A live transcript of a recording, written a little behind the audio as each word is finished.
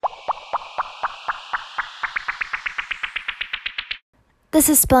This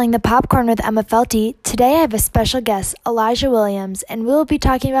is Spilling the Popcorn with Emma Felty. Today I have a special guest, Elijah Williams, and we will be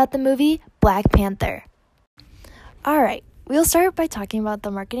talking about the movie Black Panther. Alright, we'll start by talking about the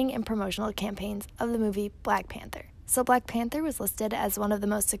marketing and promotional campaigns of the movie Black Panther. So Black Panther was listed as one of the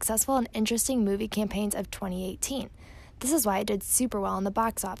most successful and interesting movie campaigns of 2018. This is why it did super well in the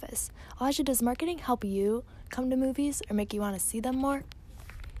box office. Elijah, does marketing help you come to movies or make you want to see them more?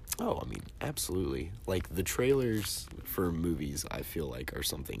 Oh, I mean, absolutely. Like, the trailers for movies, I feel like, are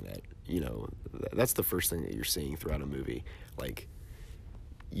something that, that's the first thing that you're seeing throughout a movie. Like,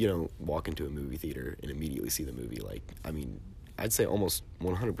 you don't walk into a movie theater and immediately see the movie. Like, I mean, I'd say almost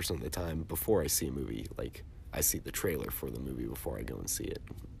 100% of the time before I see a movie, like, I see the trailer for the movie before I go and see it.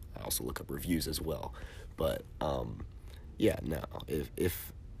 I also look up reviews as well. But,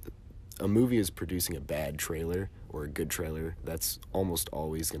 if a movie is producing a bad trailer or a good trailer, that's almost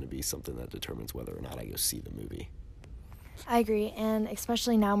always going to be something that determines whether or not I go see the movie. I agree, and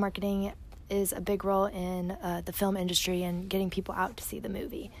especially now marketing is a big role in the film industry and getting people out to see the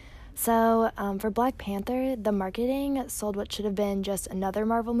movie. So for Black Panther, the marketing sold what should have been just another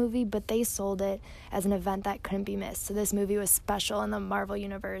Marvel movie, but they sold it as an event that couldn't be missed. So this movie was special in the Marvel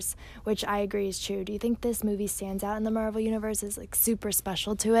universe, which I agree is true. Do you think this movie stands out in the Marvel universe, is like super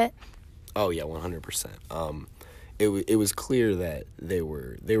special to it? Oh yeah, 100%. It was clear that they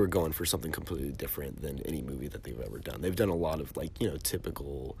were going for something completely different than any movie that they've ever done. They've done a lot of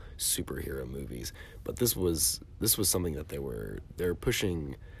typical superhero movies, but this was something that they were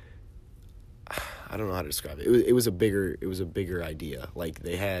pushing. I don't know how to describe it. It was a bigger idea. Like,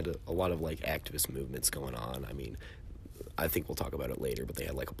 they had a lot of activist movements going on. I mean, I think we'll talk about it later, but they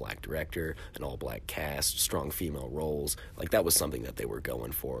had a black director, an all-black cast, strong female roles. That was something that they were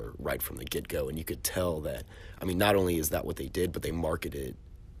going for right from the get-go, and you could tell that, I mean, not only is that what they did, but they marketed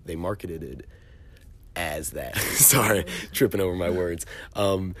it as that. Sorry, tripping over my words.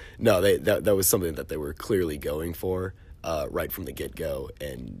 No, that was something that they were clearly going for right from the get-go,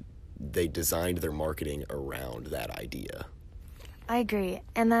 and they designed their marketing around that idea. I agree.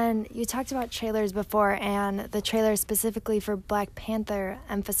 And then you talked about trailers before, and the trailer specifically for Black Panther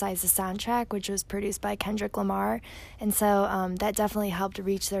emphasized the soundtrack, which was produced by Kendrick Lamar. And so that definitely helped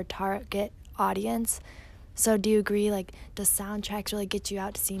reach their target audience. So do you agree, does soundtracks really get you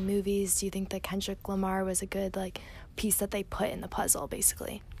out to see movies? Do you think that Kendrick Lamar was a good, piece that they put in the puzzle,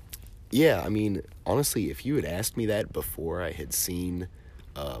 basically? Yeah, I mean, honestly, if you had asked me that before I had seen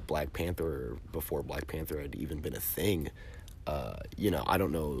Black Panther, or before Black Panther had even been a thing, I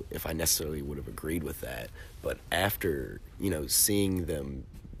don't know if I necessarily would have agreed with that, but after, seeing them,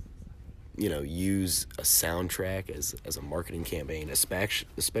 use a soundtrack as a marketing campaign,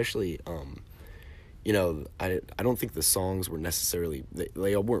 especially, I don't think the songs were necessarily,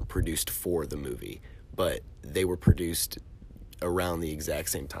 they weren't produced for the movie, but they were produced around the exact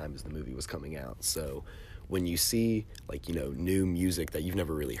same time as the movie was coming out. So when you see, new music that you've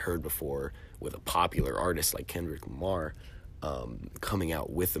never really heard before with a popular artist like Kendrick Lamar, coming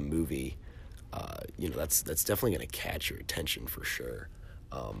out with a movie, that's definitely going to catch your attention for sure.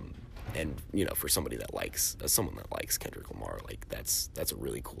 And for someone that likes Kendrick Lamar, that's a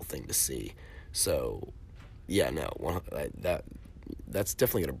really cool thing to see. So yeah, no, that's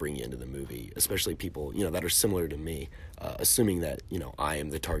definitely going to bring you into the movie, especially people that are similar to me, assuming that I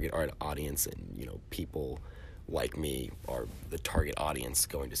am the target audience, and people like me are the target audience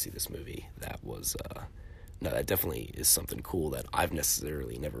going to see this movie. That definitely is something cool that I've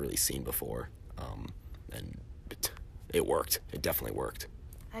never really seen before, and it worked. It definitely worked.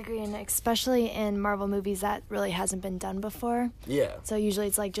 I agree, and especially in Marvel movies, that really hasn't been done before. Yeah. So usually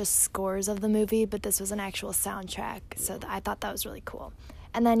it's just scores of the movie, but this was an actual soundtrack, so I thought that was really cool.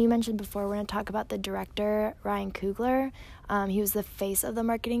 And then you mentioned before, we're going to talk about the director, Ryan Coogler. He was the face of the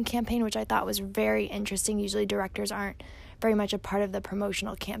marketing campaign, which I thought was very interesting. Usually directors aren't very much a part of the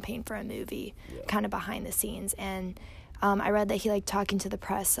promotional campaign for a movie, kind of behind the scenes. And I read that he liked talking to the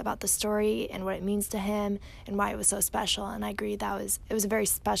press about the story and what it means to him and why it was so special. And I agree it was a very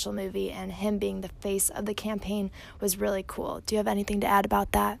special movie, and him being the face of the campaign was really cool. Do you have anything to add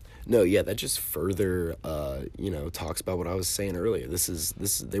about that? No, yeah, that just further, talks about what I was saying earlier.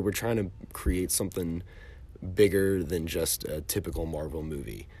 They were trying to create something bigger than just a typical Marvel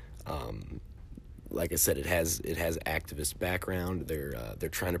movie. Like I said, it has activist background. They're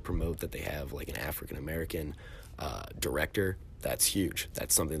trying to promote that they have an African American director. That's huge.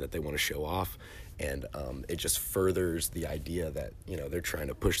 That's something that they want to show off, and it just furthers the idea that they're trying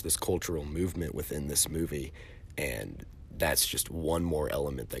to push this cultural movement within this movie, and that's just one more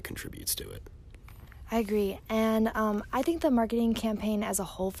element that contributes to it. I agree. And I think the marketing campaign as a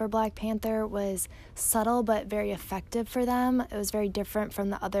whole for Black Panther was subtle but very effective for them. It was very different from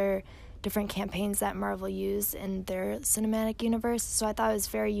the other different campaigns that Marvel used in their cinematic universe. So I thought it was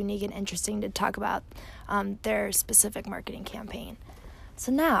very unique and interesting to talk about their specific marketing campaign.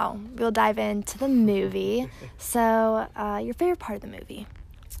 So now we'll dive into the movie. So your favorite part of the movie?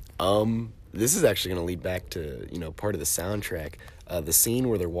 This is actually going to lead back to, part of the soundtrack. The scene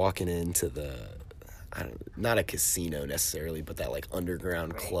where they're walking into not a casino necessarily, but that, like,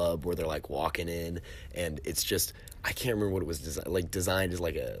 underground club where they're, like, walking in, and it's just, I can't remember what it was designed as,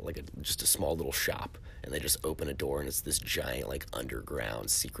 just a small little shop, and they just open a door, and it's this giant, like, underground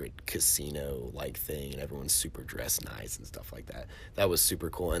secret casino-like thing, and everyone's super dressed nice and stuff like that. That was super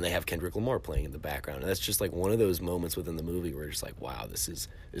cool, and they have Kendrick Lamar playing in the background, and that's just, like, one of those moments within the movie where you're just like, wow, this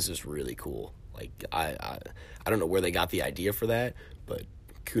is really cool. Like, I don't know where they got the idea for that, but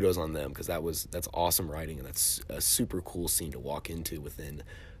kudos on them, because that's awesome writing, and that's a super cool scene to walk into within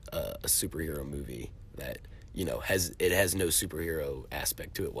a superhero movie that has no superhero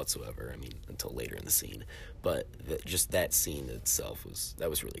aspect to it whatsoever. I mean, until later in the scene, but just that scene itself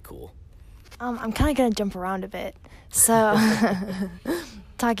was really cool. I'm kind of gonna jump around a bit, so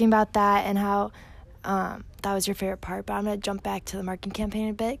talking about that and how that was your favorite part, but I'm going to jump back to the marketing campaign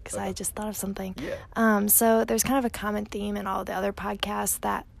a bit because I just thought of something. Yeah. So there's kind of a common theme in all the other podcasts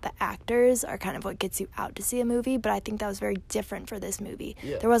that the actors are kind of what gets you out to see a movie, but I think that was very different for this movie.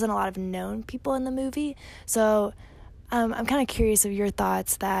 Yeah. There wasn't a lot of known people in the movie, so I'm kind of curious of your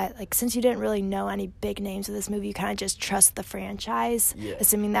thoughts that, like, since you didn't really know any big names of this movie, you kind of just trust the franchise,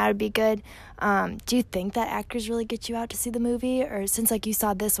 assuming that would be good. Do you think that actors really get you out to see the movie? Or since, like, you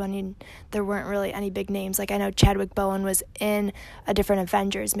saw this one, there weren't really any big names. Like, I know Chadwick Boseman was in a different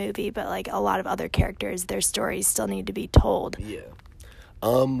Avengers movie, but, like, a lot of other characters, their stories still need to be told. Yeah.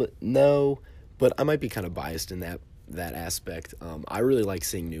 No, but I might be kind of biased in that aspect. I really like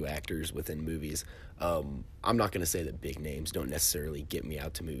seeing new actors within movies. I'm not going to say that big names don't necessarily get me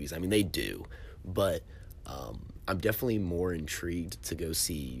out to movies. I mean, they do, but I'm definitely more intrigued to go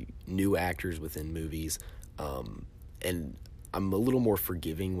see new actors within movies, and I'm a little more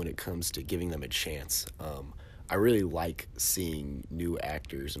forgiving when it comes to giving them a chance. I really like seeing new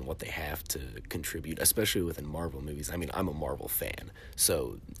actors and what they have to contribute, especially within Marvel movies. I mean, I'm a Marvel fan,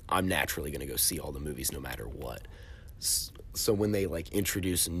 so I'm naturally going to go see all the movies no matter what. So when they, like,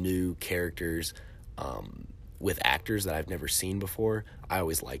 introduce new characters with actors that I've never seen before, I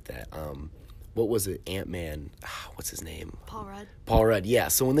always like that. What was it? Ant-Man. What's his name? Paul Rudd. Paul Rudd, yeah.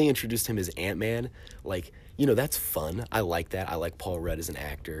 So when they introduced him as Ant-Man, like, that's fun. I like that. I like Paul Rudd as an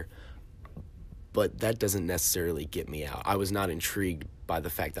actor. But that doesn't necessarily get me out. I was not intrigued by the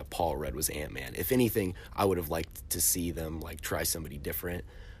fact that Paul Rudd was Ant-Man. If anything, I would have liked to see them, like, try somebody different.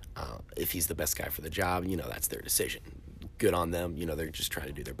 If he's the best guy for the job, that's their decision. Good on them. They're just trying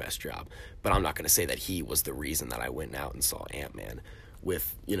to do their best job. But I'm not going to say that he was the reason that I went out and saw Ant-Man.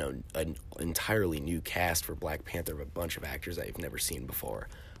 With, an entirely new cast for Black Panther of a bunch of actors that you've never seen before.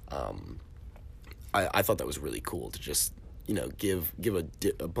 I thought that was really cool to just, give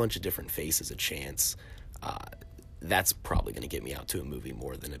a bunch of different faces a chance. That's probably going to get me out to a movie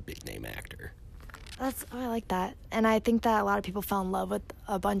more than a big-name actor. I like that. And I think that a lot of people fell in love with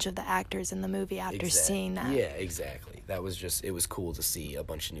a bunch of the actors in the movie after seeing that. Yeah, exactly. That was it was cool to see a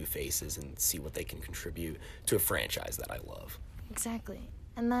bunch of new faces and see what they can contribute to a franchise that I love. Exactly.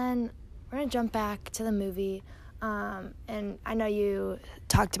 And then we're going to jump back to the movie. And I know you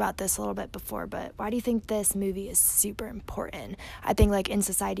talked about this a little bit before, but why do you think this movie is super important? I think, like, in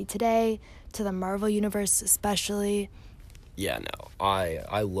society today, to the Marvel Universe especially. Yeah, no,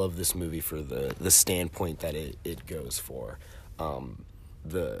 I love this movie for the standpoint that it goes for.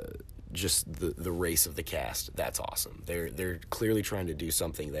 The race of the cast, that's awesome. They're clearly trying to do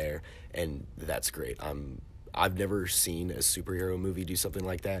something there, and that's great. I've never seen a superhero movie do something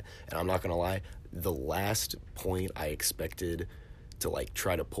like that, and I'm not gonna lie, the last point I expected to, like,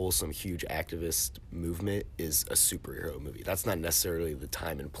 try to pull some huge activist movement is a superhero movie. That's not necessarily the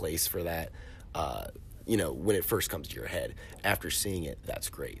time and place for that. When it first comes to your head. After seeing it, that's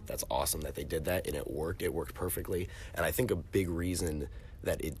great. That's awesome that they did that, and it worked. It worked perfectly. And I think a big reason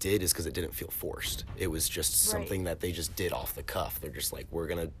that it did is because it didn't feel forced. It was just something that they just did off the cuff. They're just like, we're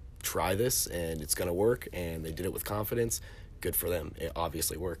going to try this, and it's going to work, and they did it with confidence. Good for them. It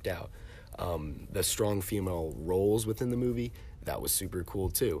obviously worked out. The strong female roles within the movie, that was super cool,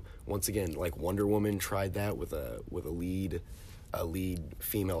 too. Once again, like, Wonder Woman tried that with a lead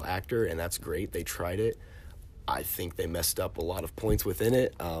female actor, and that's great. They tried it. I think they messed up a lot of points within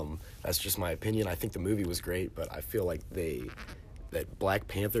it. That's just my opinion. I think the movie was great, but I feel like they that Black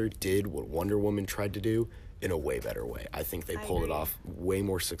Panther did what Wonder Woman tried to do in a way better way. I think they pulled it off way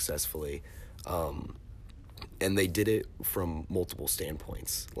more successfully. And they did it from multiple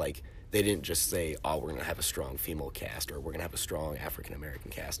standpoints. Like, they didn't just say, oh, we're going to have a strong female cast or we're going to have a strong African-American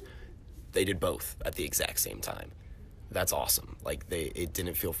cast. They did both at the exact same time. That's awesome. Like, it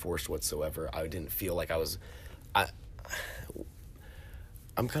didn't feel forced whatsoever. I didn't feel like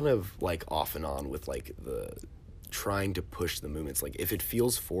I'm kind of, like, off and on with, like, the trying to push the movements. Like, if it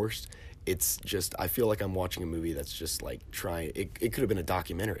feels forced, it's just, I feel like I'm watching a movie that's just, like, it could have been a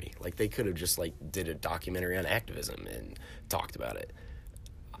documentary. Like, they could have just, like, did a documentary on activism and talked about it.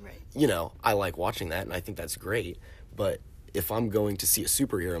 Right. You know, I like watching that, and I think that's great, but if I'm going to see a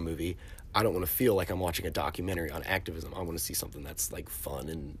superhero movie, I don't want to feel like I'm watching a documentary on activism. I want to see something that's, like, fun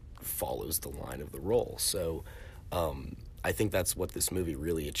and follows the line of the role. So, I think that's what this movie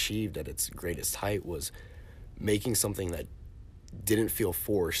really achieved at its greatest height, was making something that didn't feel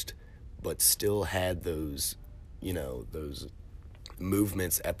forced, but still had those, you know, those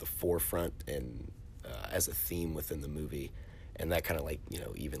movements at the forefront and as a theme within the movie. And that kind of, like, you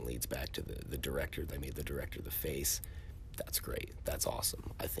know, even leads back to the director. They made the director the face. That's great. That's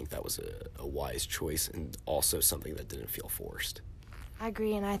awesome. I think that was a wise choice, and also something that didn't feel forced. I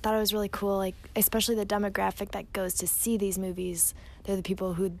agree, and I thought it was really cool, like, especially the demographic that goes to see these movies. They're the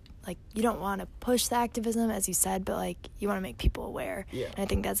people who, like, you don't want to push the activism, as you said, but, like, you want to make people aware. Yeah. And I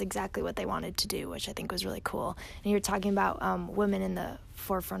think that's exactly what they wanted to do, which I think was really cool. And you were talking about women in the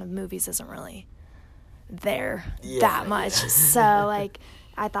forefront of movies isn't really there that much. Yeah. So, like,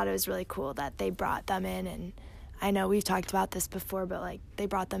 I thought it was really cool that they brought them in, and I know we've talked about this before, but, like, they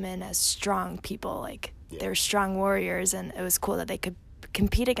brought them in as strong people, like, they're strong warriors, and it was cool that they could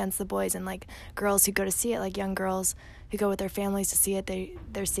compete against the boys, and, like, girls who go to see it, like young girls who go with their families to see it,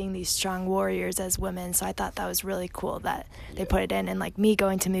 they're seeing these strong warriors as women. So I thought that was really cool that they put it in. And, like, me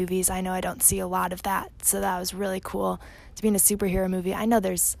going to movies, I know I don't see a lot of that, so that was really cool to be in a superhero movie. I know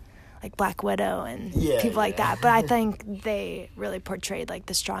there's, like, Black Widow and people like that, but I think they really portrayed, like,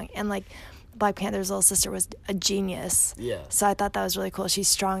 the strong, and, like, Black Panther's little sister was a genius. Yeah. So I thought that was really cool. She's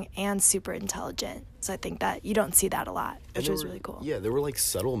strong and super intelligent. So I think that you don't see that a lot, which was really cool. Yeah, there were, like,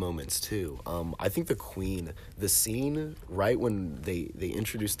 subtle moments too. I think the Queen, the scene right when they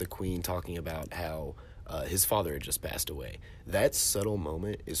introduced the Queen talking about how his father had just passed away, that subtle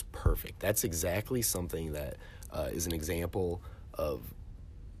moment is perfect. That's exactly something that is an example of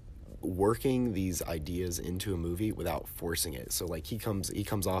working these ideas into a movie without forcing it. So, like, he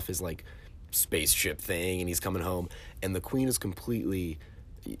comes off his, like, spaceship thing, and he's coming home, and the Queen is completely,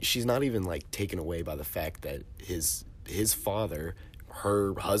 she's not even, like, taken away by the fact that his father,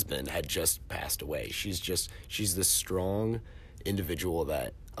 her husband, had just passed away. She's this strong individual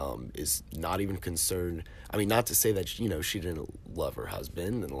that is not even concerned. I mean, not to say that, you know, she didn't love her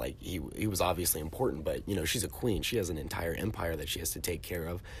husband, and, like, he was obviously important, but, you know, she's a queen. She has an entire empire that she has to take care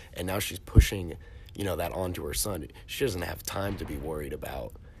of, and now she's pushing, you know, that onto her son. She doesn't have time to be worried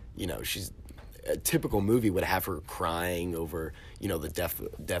about, you know, a typical movie would have her crying over, you know, the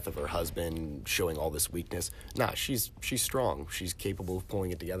death of her husband, showing all this weakness. Nah, she's strong. She's capable of pulling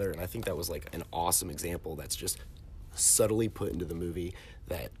it together, and I think that was, like, an awesome example that's just subtly put into the movie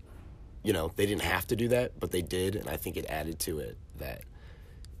that, you know, they didn't have to do that, but they did, and I think it added to it. That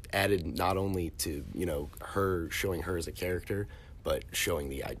added not only to, you know, her, showing her as a character, but showing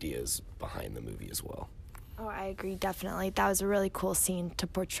the ideas behind the movie as well. Oh, I agree, definitely. That was a really cool scene to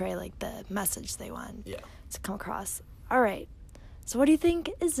portray, like, the message they want to come across. All right. So what do you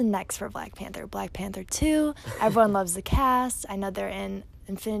think is next for Black Panther? Black Panther 2? Everyone loves the cast. I know they're in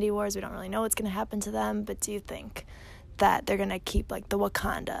Infinity Wars. We don't really know what's going to happen to them, but do you think that they're going to keep, like, the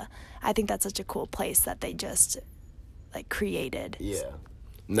Wakanda? I think that's such a cool place that they just, like, created. Yeah.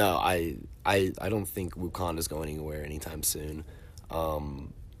 No, I don't think Wakanda's going anywhere anytime soon.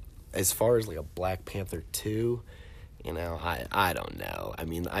 As far as, like, a Black Panther 2, you know, I don't know. I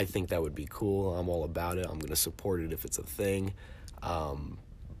mean, I think that would be cool. I'm all about it. I'm going to support it if it's a thing.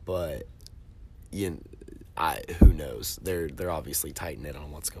 But, you know, who knows? They're obviously tight-knit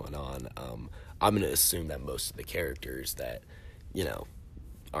on what's going on. I'm going to assume that most of the characters that, you know,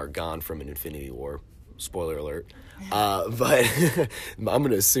 are gone from an Infinity War, spoiler alert, but I'm going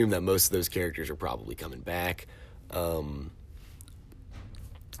to assume that most of those characters are probably coming back.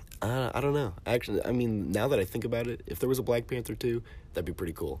 I don't know. Actually, I mean, now that I think about it, if there was a Black Panther 2, that'd be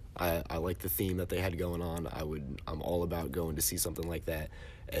pretty cool. I like the theme that they had going on. I'm all about going to see something like that,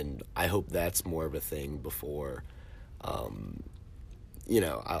 and I hope that's more of a thing before, you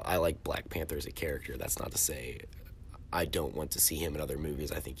know, I like Black Panther as a character. That's not to say I don't want to see him in other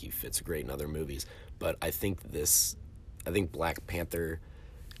movies. I think he fits great in other movies, but I think this Black Panther,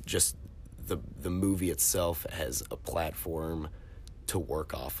 just the movie itself has a platform to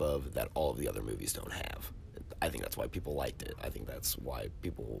work off of that all of the other movies don't have. I think that's why people liked it. I think that's why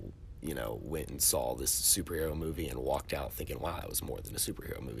people, went and saw this superhero movie and walked out thinking, wow, it was more than a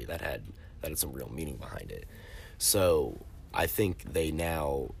superhero movie. That had some real meaning behind it. So I think they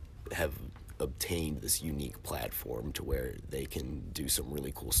now have obtained this unique platform to where they can do some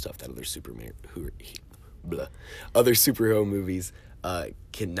really cool stuff that other superhero movies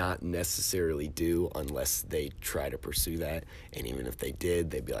cannot necessarily do unless they try to pursue that. And even if they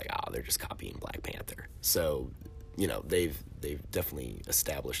did, they'd be like, they're just copying Black Panther. So, they've definitely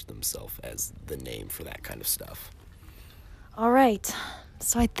established themselves as the name for that kind of stuff. All right.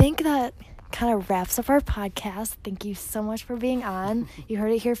 So I think that kind of wraps up our podcast. Thank you so much for being on. You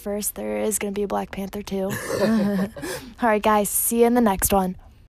heard it here first. There is going to be a Black Panther 2. All right, guys. See you in the next one.